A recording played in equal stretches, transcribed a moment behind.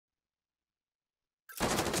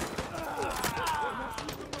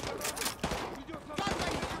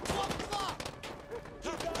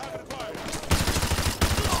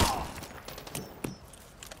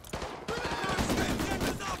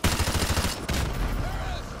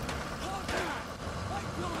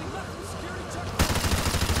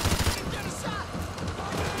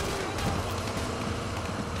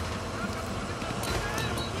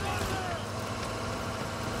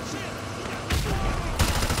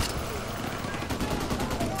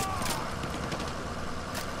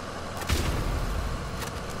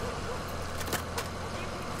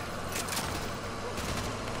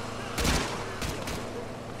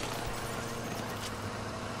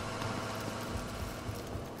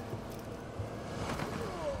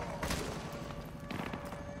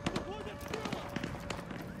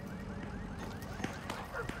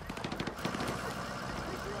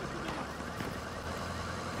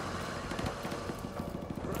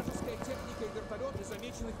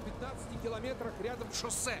Незамеченных в 15 километрах рядом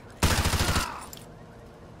шоссе.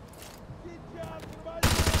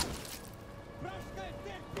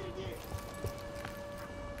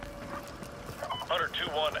 Hunter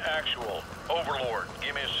 2-1 actual. Overlord,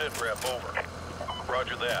 give me a sit rep, over.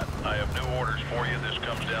 Roger that. I have new orders for you. This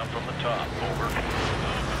comes down from the top, over.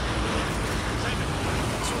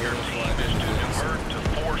 Your team is to divert to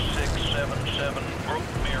 4677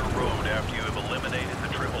 Brookmere Road after you have eliminated the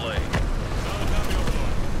AAA. Copy,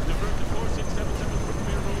 Overlord. Divert to 4677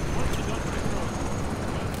 Brookmere Road once the gunfight rolls.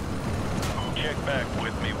 Check back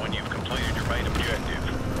with me when you've completed your main objective.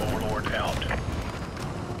 Overlord out.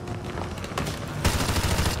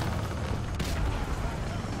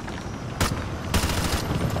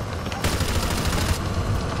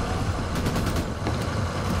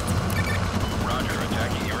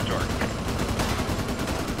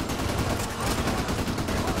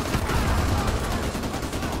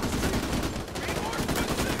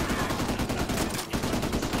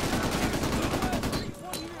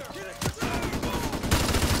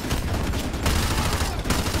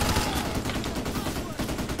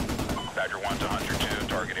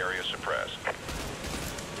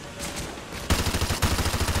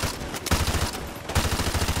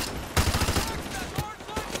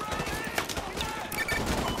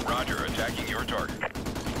 Attacking your target.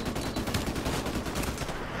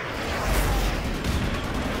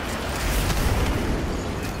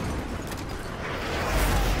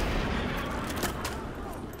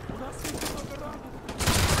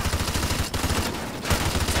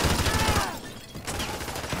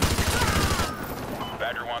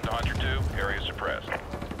 Badger 1 to Hunter 2, area suppressed.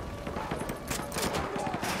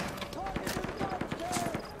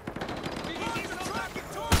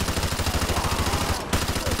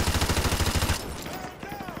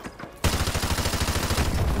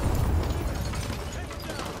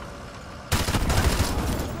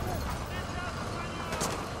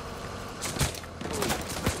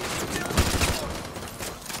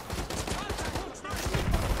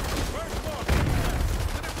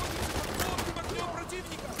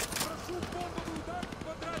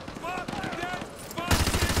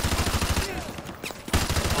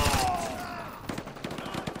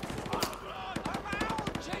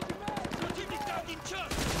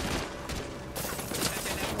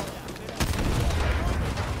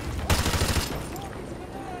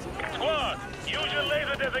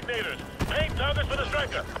 Designators. Paint targets for the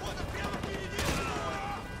striker.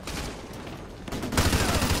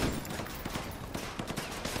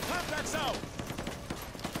 Contacts out.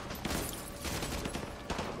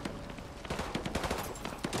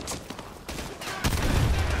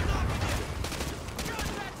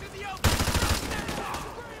 Contacts in the open.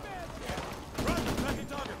 Roger, tracking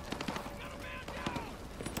target.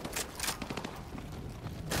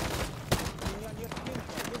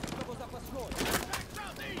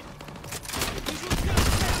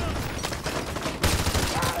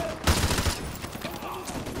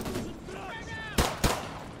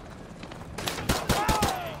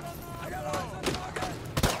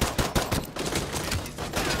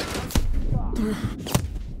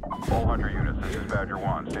 All Hunter units, this is Badger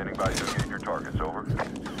 1, standing by to engage your targets, over.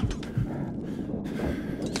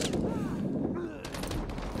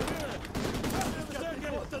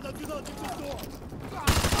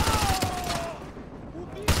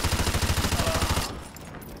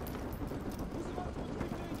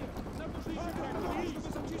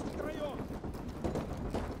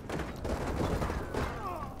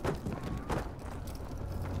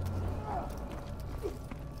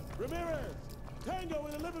 Ramirez! Tango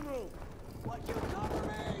in the living room! What you cover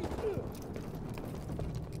me?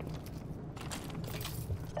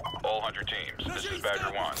 All Hunter teams, this is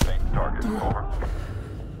Badger 1, paint the target, over.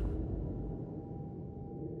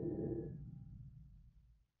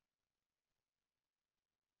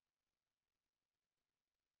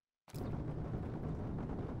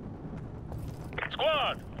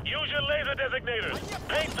 Squad, use your laser designators.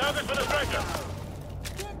 Paint targets for the striker.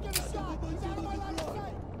 Can't get a shot. He's out of my line of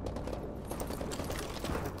sight.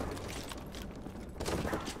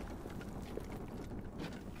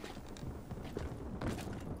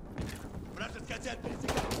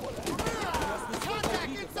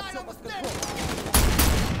 Contact inside on the stairs.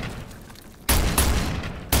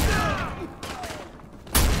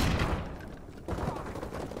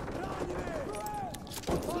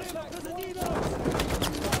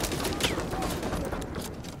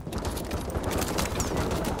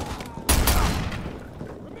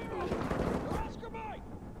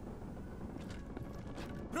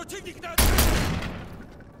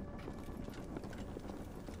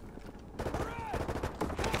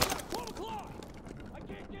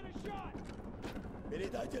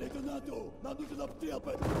 Передайте лейтенанту! Нам нужен обстрел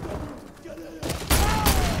по этому скорее!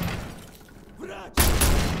 Врач!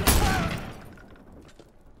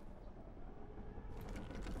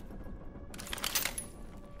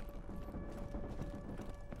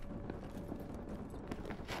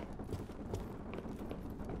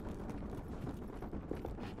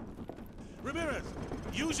 Ramirez,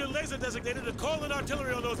 use your laser designator to call in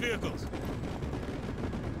artillery on those vehicles.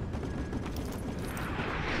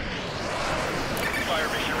 Fire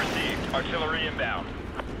mission received. Artillery inbound.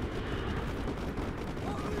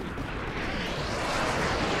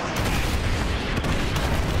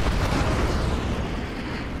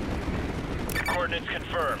 Coordinates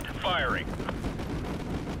confirmed. Firing.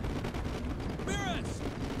 Ramirez!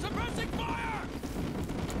 Suppressing fire!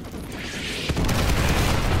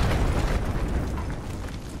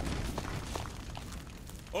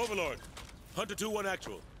 Overlord, Hunter 2-1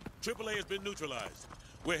 actual. AAA has been neutralized.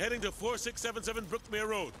 We're heading to 4677 Brookmere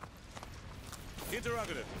Road.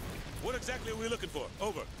 Interrogative. What exactly are we looking for?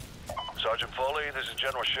 Over. Sergeant Foley, this is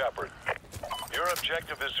General Shepard. Your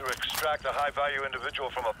objective is to extract a high-value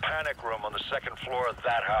individual from a panic room on the second floor of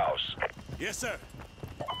that house. Yes, sir.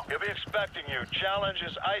 He'll be expecting you. Challenge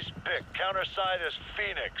is Ice Pick. Counterside is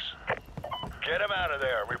Phoenix. Get him out of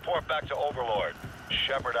there. Report back to Overlord.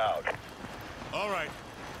 Shepard out. All right.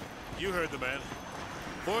 You heard the man.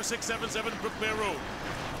 4677 Brookmere Road.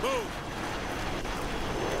 Move!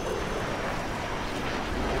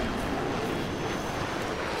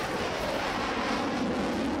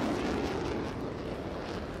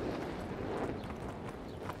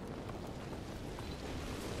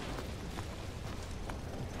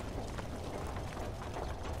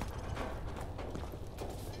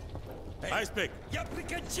 Ice Pick. Я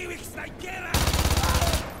прикончил их, снайпера!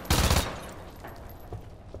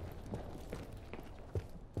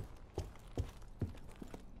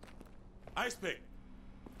 Ice Pick.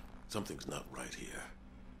 Something's not right here.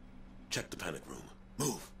 Check the panic room.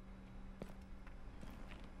 Move.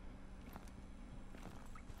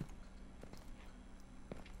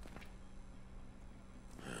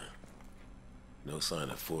 No sign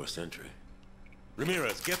of forced entry.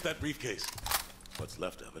 Ramirez, get that briefcase. What's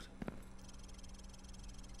left of it.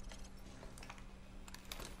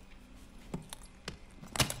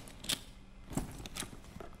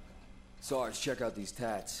 Sarge, check out these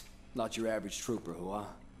tats. Not your average trooper, huh?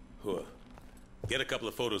 Get a couple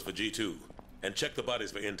of photos for G2, and check the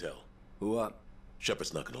bodies for intel. Who up?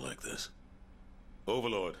 Shepard's not gonna like this.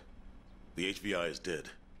 Overlord, the HVI is dead.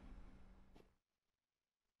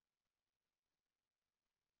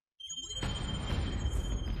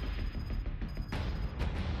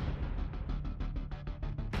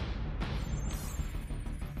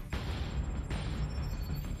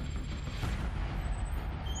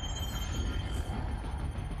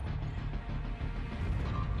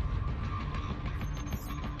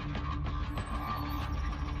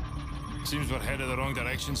 Seems we're headed the wrong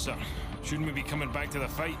direction, sir. Shouldn't we be coming back to the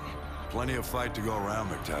fight? Plenty of fight to go around,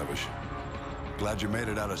 McTavish. Glad you made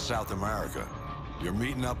it out of South America. You're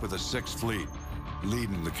meeting up with the 6th Fleet,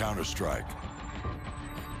 leading the counterstrike.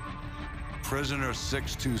 Prisoner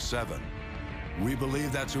 627. We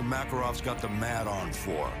believe that's who Makarov's got the mad on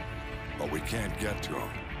for, but we can't get to him.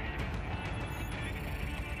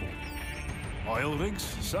 Oil rigs,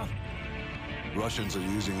 sir? Russians are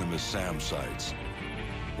using them as SAM sites.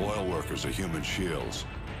 Oil workers are human shields,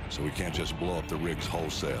 so we can't just blow up the rigs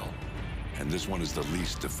wholesale. And this one is the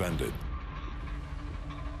least defended.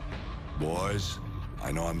 Boys,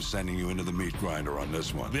 I know I'm sending you into the meat grinder on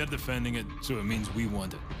this one. They're defending it, so it means we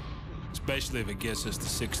want it. Especially if it gets us to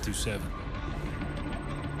 627.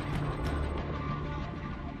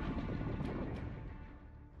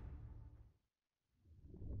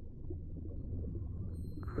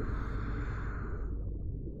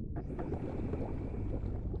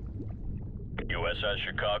 USS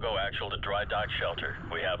Chicago, actual to dry dock shelter.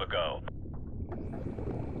 We have a go.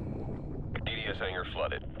 DDS hangar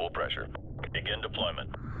flooded. Full pressure. Begin deployment.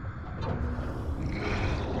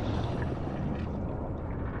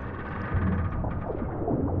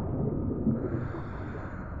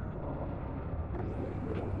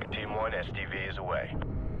 Team 1, SDV is away.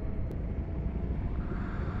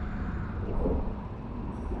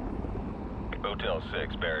 Hotel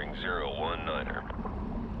 6, bearing 019er.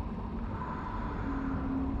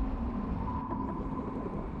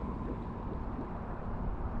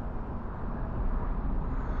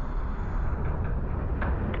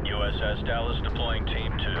 USS Dallas deploying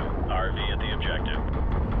Team 2. RV at the objective.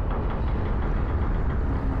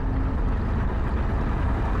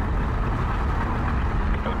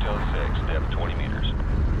 Hotel 6, depth 20 meters.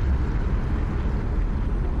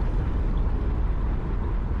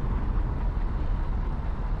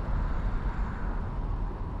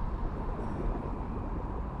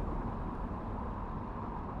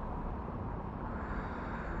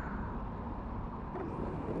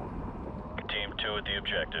 2 at the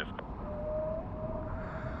objective.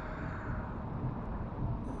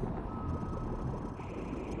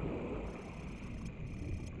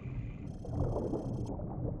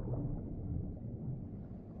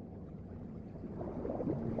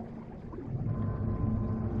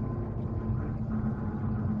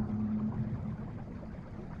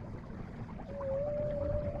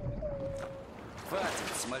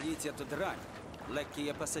 Хватит смолить эту дрань.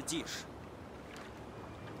 Легкие посадишь.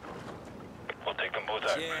 We'll take them both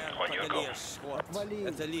out. Чем On your go. подольешь ход?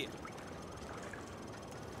 Это ли?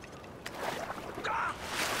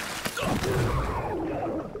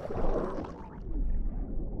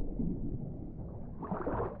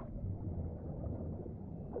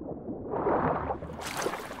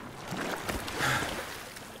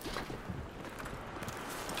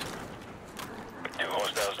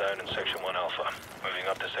 Down in Section 1 Alpha. Moving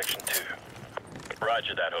up to Section 2.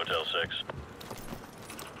 Roger that, Hotel 6.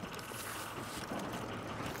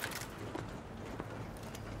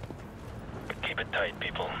 Keep it tight,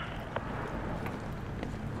 people.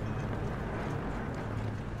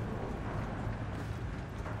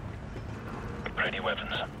 Ready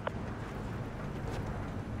weapons.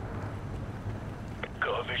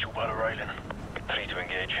 Got a visual by the railing. 3 to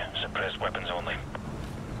engage. Suppressed weapons only.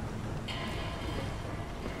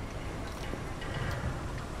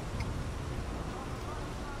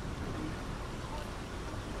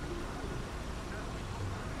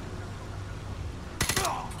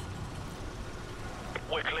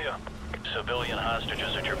 We're clear. Civilian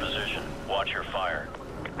hostages at your position. Watch your fire.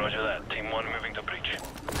 Roger that. Team 1 moving to breach.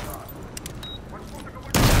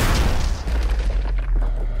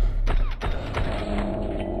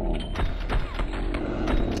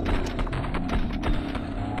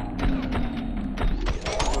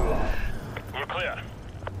 We're clear.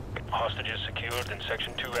 Hostages secured in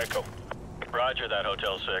Section 2 Echo. Roger that,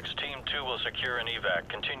 Hotel 6. Team 2 will secure an evac.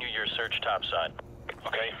 Continue your search topside.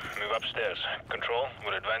 Okay, move upstairs. Control,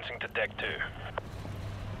 we're advancing to Deck 2.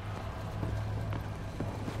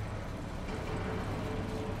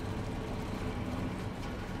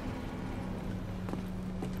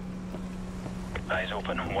 Eyes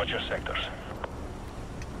open, watch your sectors.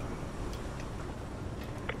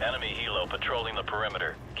 Enemy helo patrolling the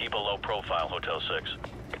perimeter. Keep a low profile, Hotel 6.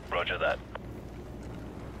 Roger that.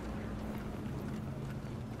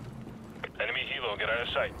 Enemy helo, get out of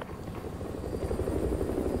sight.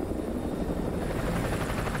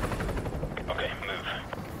 Okay, move.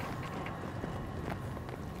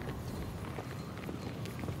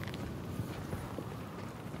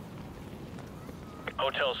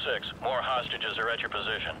 Hotel 6, more hostages are at your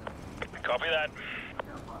position. Copy that.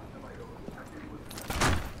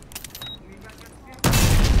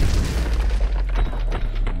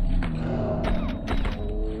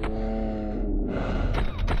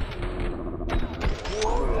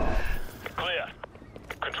 Clear.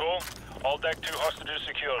 Control, all Deck 2 hostages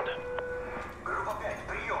secured. Группа 5,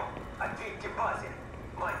 прием! Ответьте базе!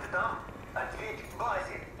 Мать, ты там? Ответь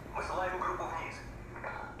базе! Высылаем группу вниз.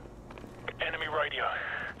 Enemy radio.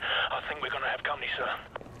 I think we're gonna have company, sir.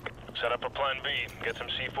 Set up a plan B. Get some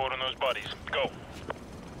C4 on those bodies. Go.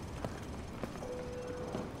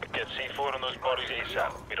 Get C4 on those bodies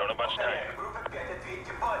ASAP. We don't have much time. Группа 5,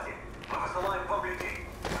 ответьте базе! Мы высылаем по людей.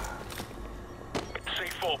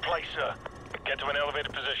 C4, place, sir. Get to an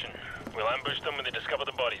elevated position. We'll ambush them when they discover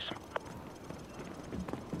the bodies.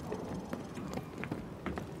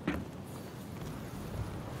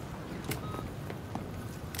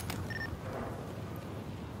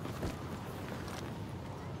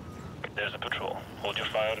 There's a patrol. Hold your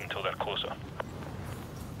fire until they're closer.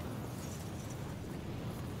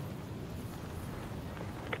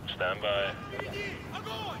 Stand by.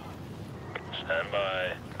 Stand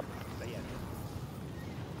by.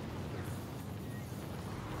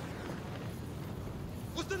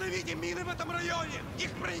 Установите мины в этом районе!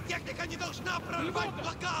 Их бронетехника не должна прорвать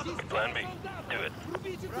блокаду! Plan B. Do it.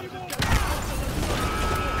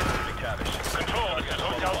 Control, this is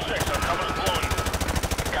Hotel 6. Our cover's blown.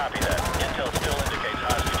 Copy that. Intel still indicates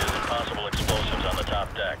hostages and possible explosives on the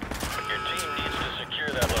top deck. Your team needs to secure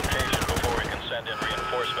that location before we can send in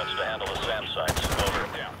reinforcements to handle the SAM sites. Over.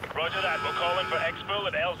 Roger that. We'll call in for Exfil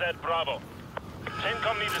at LZ Bravo.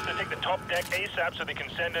 CENTCOM needs us to take the top deck ASAP so they can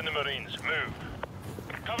send in the Marines. Move.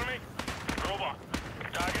 Cover me. Robot.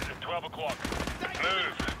 Target at 12 o'clock.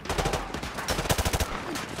 Move.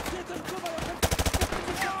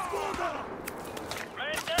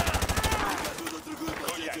 Man down!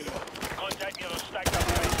 Contact near those stacked up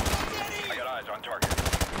bodies. I got eyes on target.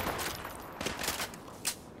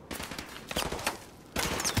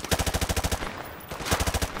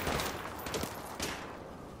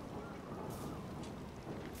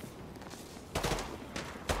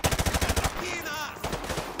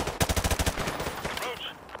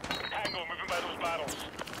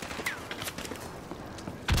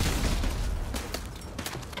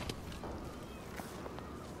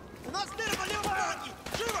 Нас спереди левого фланги!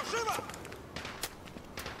 Живо, живо!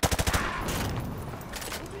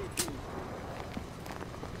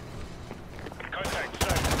 Contact,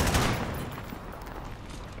 sir.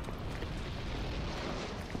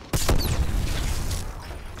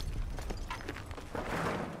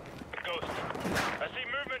 Ghost. I see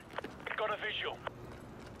movement. Got a visual.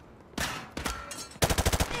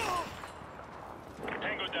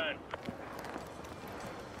 Tango down.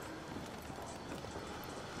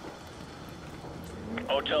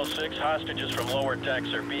 Hotel 6, hostages from lower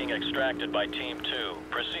decks are being extracted by Team 2.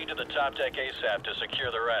 Proceed to the top deck ASAP to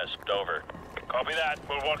secure the rest. Over. Copy that.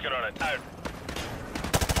 We're working on it. Out.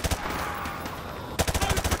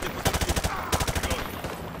 Ghost.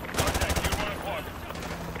 Contact, you 1 o'clock.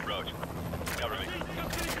 Roach. Cover me.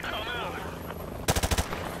 Come out.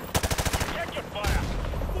 Check your fire.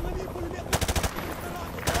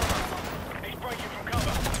 He's breaking from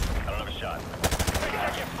cover. I don't have a shot.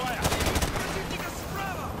 Check your fire.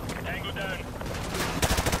 Tango down.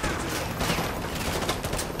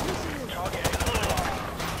 Target is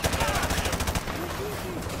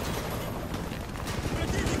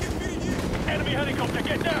enemy helicopter,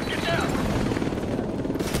 get down, get down!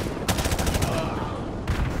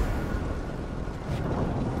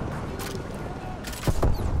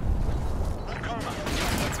 Karma.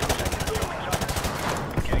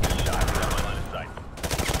 Can't get shot without my line of sight.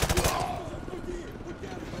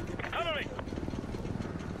 Cover me!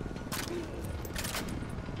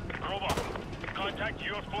 Grover, contact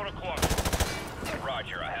you at 4 o'clock.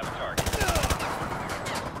 Roger, I have a target.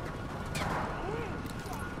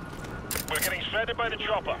 We're getting shredded by the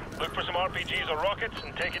chopper. Look for some RPGs or rockets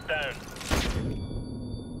and take it down.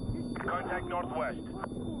 Contact northwest.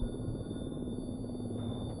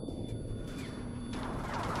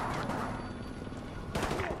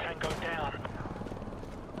 Tango down.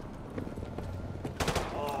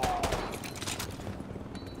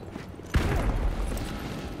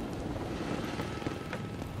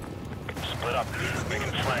 Split up. We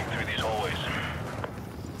can flank through these hallways.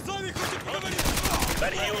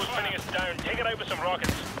 That heel is pinning us down. Take it out with some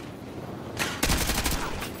rockets.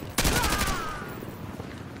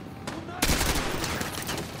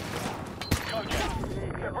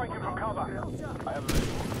 Kojak, they're breaking from cover. I have a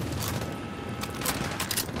visual.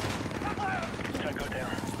 Tango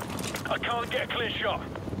down. I can't get a clear shot.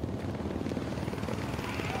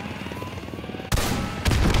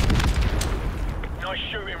 Nice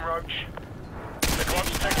shooting, Roach. The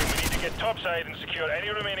clock's ticking. We need to get topside and secure any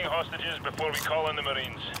remaining hostages before we call in the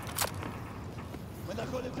Marines. Мы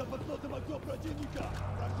находимся под носом огня противника.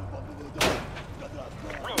 Прошу помнить,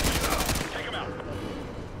 Roach, take him out.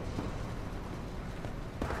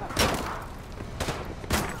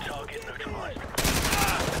 Target neutralized.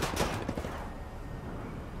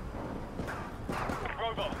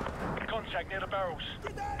 Rover, contact near the barrels.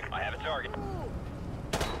 I have a target.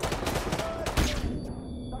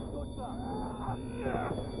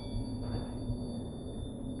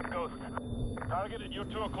 Ghost, target at your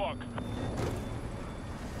 2 o'clock.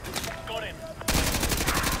 Got him.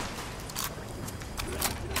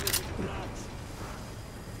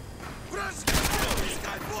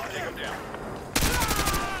 Take him down.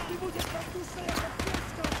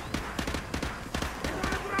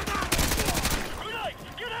 Grenade!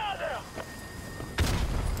 Get out of there!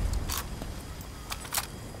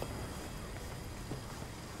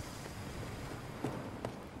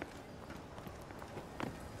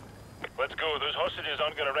 Let's go. Those hostages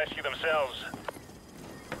aren't going to rescue themselves.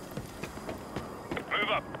 Move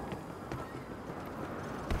up.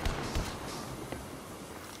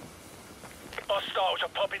 Hostiles are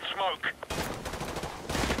popping smoke.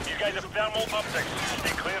 You guys have thermal optics.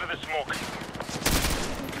 Stay clear of the smoke.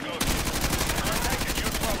 Good. Contact at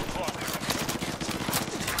your 12 o'clock.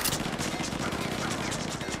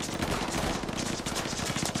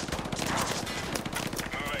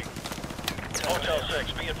 Moving. Hotel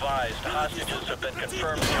 6, be advised. Hostages have been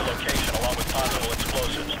confirmed to your location along with possible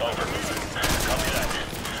explosives. Over. Copy that.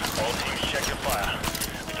 All teams check your fire.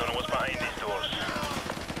 We don't know what's behind these doors.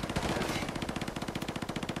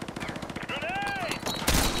 Grenade!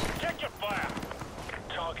 Check your fire.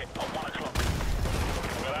 Target at 1 o'clock.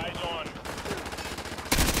 With eyes on.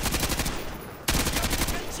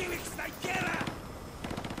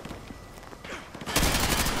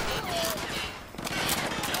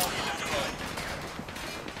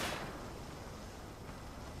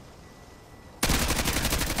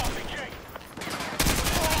 RPG!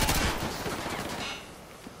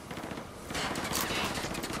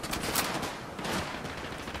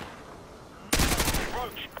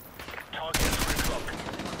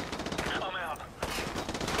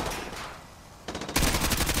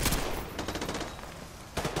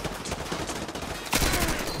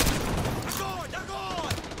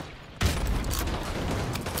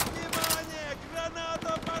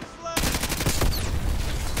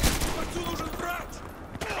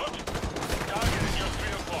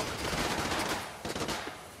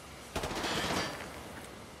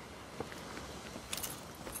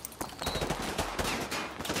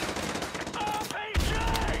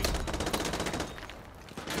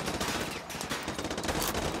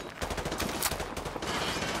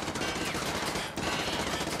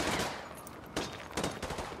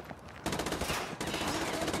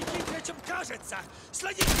 движется!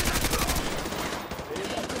 Следите за...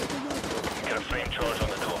 Get a frame charge on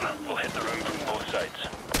the door. We'll hit the room from both sides.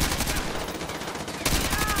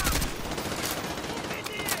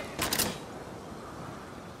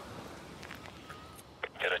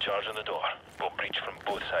 Get a charge on the door. We'll breach from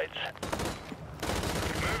both sides.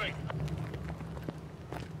 Moving.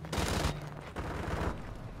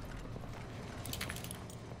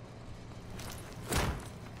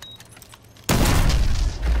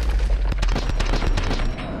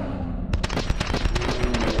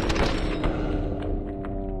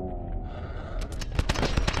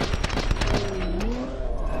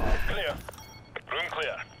 Clear. Room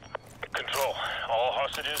clear. Control. All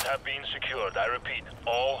hostages have been secured. I repeat,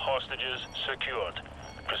 all hostages secured.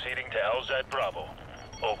 Proceeding to LZ Bravo.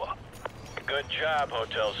 Over. Good job,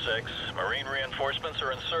 Hotel 6. Marine reinforcements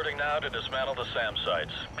are inserting now to dismantle the SAM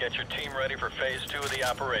sites. Get your team ready for Phase 2 of the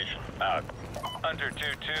operation. Out. Hunter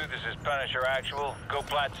 2-2, this is Punisher Actual. Go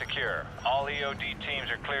plat secure. All EOD teams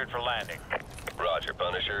are cleared for landing. Roger,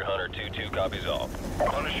 Punisher. Hunter 2-2 copies all.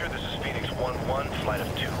 Punisher, this is Phoenix 1-1, flight of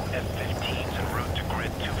 2 F-15s en route to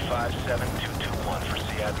grid 257221 for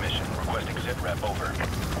SEAD mission. Requesting sitrep, over.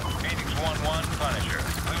 Phoenix 1-1, Punisher.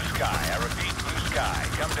 Blue sky, I repeat, blue sky.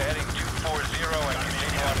 Come to heading 240 and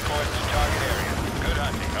continue on course to target area. Good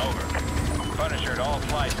hunting, over. Punisher to all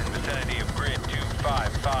flights in vicinity of grid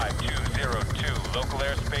 255202. Local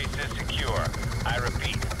airspace is secure. I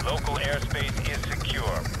repeat, local airspace is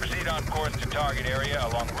secure. Proceed on course to target area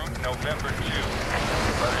along route November 2.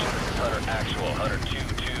 Punisher, this is Hunter Actual. Hunter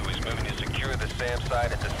 2-2 is moving to secure the SAM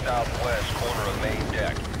site at the southwest corner of main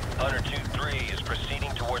deck. Hunter 2-3 is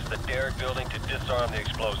proceeding towards the Derrick building to disarm the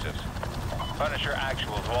explosives. Punisher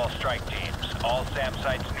Actual to all strike teams. All SAM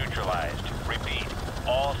sites neutralized. Repeat,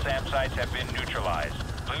 all SAM sites have been neutralized.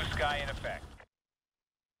 Blue sky in effect.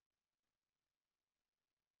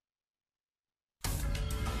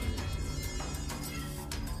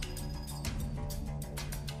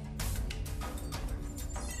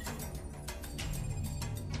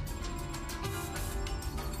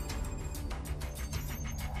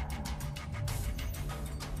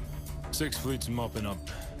 Six fleets mopping up.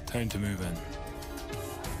 Time to move in.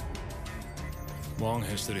 Long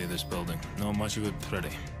history of this building. Not much of it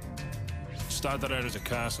pretty. Started out as a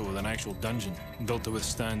castle with an actual dungeon, built to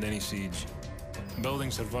withstand any siege. The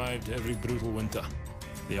building survived every brutal winter.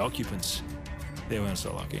 The occupants, they weren't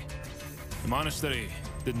so lucky. The monastery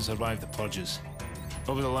didn't survive the purges.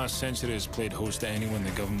 Over the last century, it's played host to anyone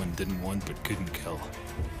the government didn't want but couldn't kill.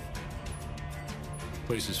 The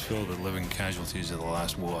place is filled with living casualties of the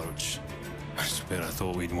last war, which I swear I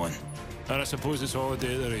thought we'd won. And I suppose it's all a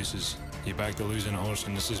day of the races. You back the losing horse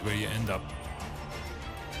and this is where you end up.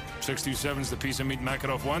 627's the piece of meat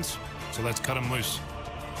Makarov wants, so let's cut him loose.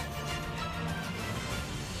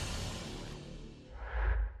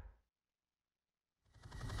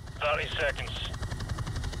 Seconds.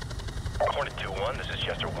 Hornet 2-1, this is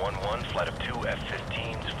Chester 1-1, flight of 2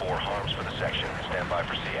 F-15s, 4 harms for the section. Stand by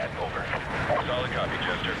for SEAD, over. Solid copy,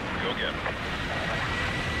 Chester. Go get him.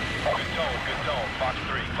 Good tone, Fox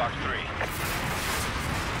 3, Fox 3.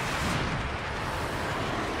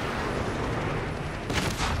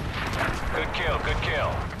 Good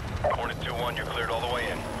kill. Hornet 2-1, you're cleared all the way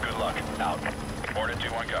in. Good luck. Out. Hornet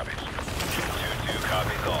 2-1 copies. 2-2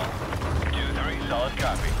 copies all. 2-3, solid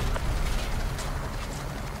copy.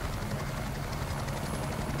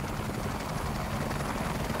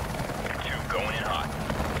 2 going in hot.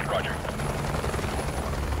 Roger.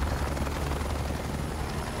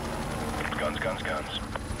 Guns.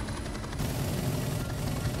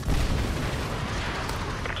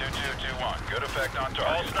 2-2-2-1. Good effect on target.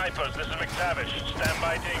 All snipers, this is McTavish. Stand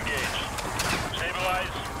by to engage.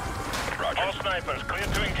 Stabilize. Roger. All snipers, clear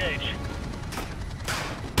to engage.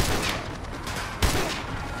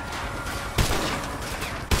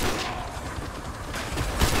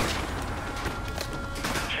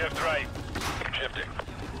 Shift right. Shifting.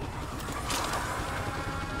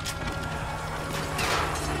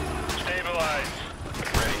 Stabilize.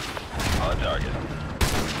 Ready. On target.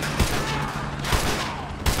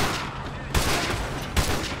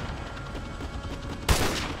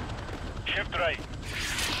 Shift right.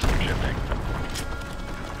 Shifting.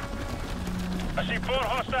 I see 4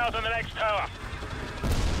 hostiles on the next tower.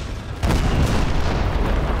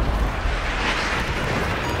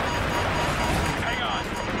 Hang on.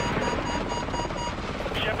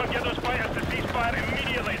 Shepard, get those fighters to cease fire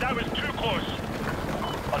immediately. That was too close.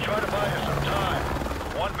 I'll try to buy you some time.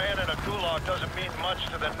 One man in a Gulag doesn't mean much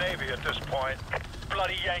to the Navy at this point.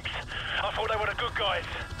 Bloody Yanks. I thought they were the good guys.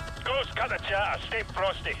 Ghost, cut the chatter. Stay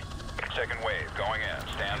frosty. Second wave, going in.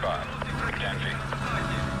 Stand by. 10 feet.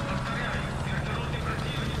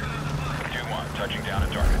 touching down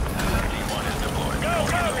at target. T1 is deployed. Go!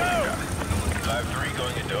 5-3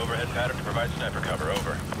 going into overhead pattern to provide sniper cover.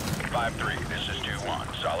 Over. 5-3, this is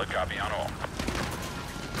 2-1. Solid copy on all.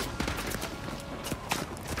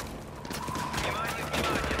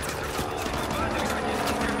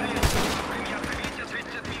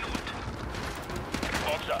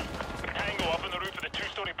 Boxer, Tango up in the roof of the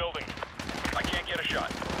two-story building. I can't get a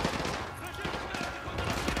shot.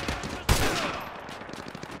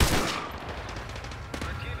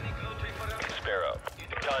 Sparrow,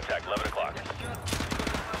 contact 11 o'clock.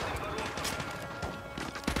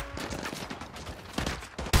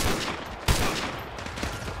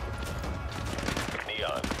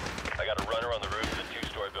 Neon, I got a runner on the roof of the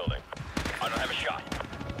two-story building. I don't have a shot.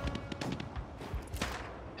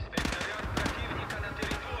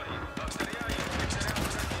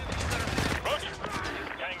 Roger.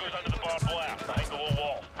 Tango's under the barbed wire, behind the low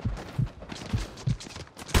wall.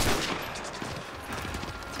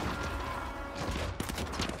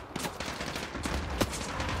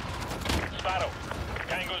 Sparrow,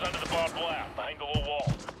 Tango's under the barbed wire, behind the low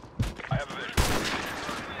wall. I have a vision.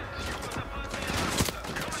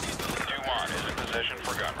 2-1 is in position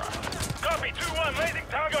for gun run. Copy, 2-1, raising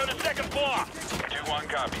Tango on the second floor. 2-1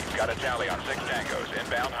 copy. Got a tally on 6 tangos.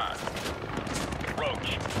 Inbound hot.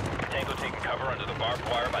 Roach. Tango taking cover under the barbed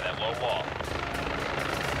wire by that low wall.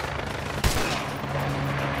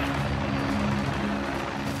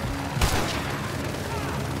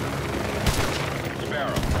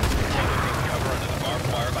 Sparrow. Tango taking cover under the barbed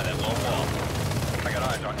wire by that low wall. I got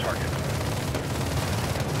eyes on target.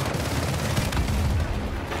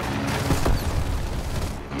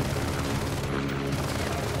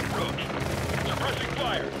 Roach. Suppressing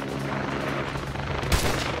fire.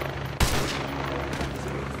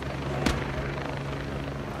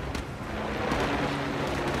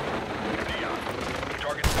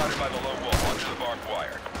 Target spotted by the low wall onto the barbed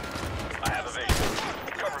wire. I have a vision.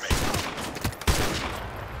 Cover me.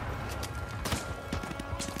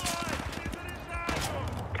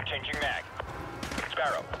 Changing mag.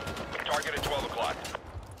 Sparrow. Target at 12 o'clock.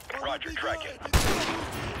 Roger, track it.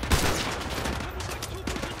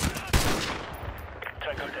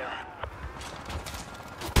 Tango down.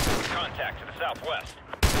 Contact to the southwest.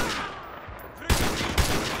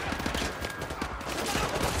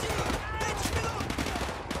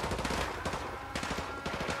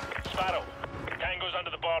 Sparrow, Tango's under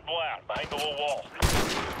the barbed wire, behind the low wall.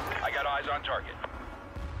 I got eyes on target.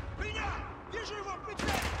 Меня! Вижу его!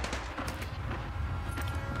 Прицель!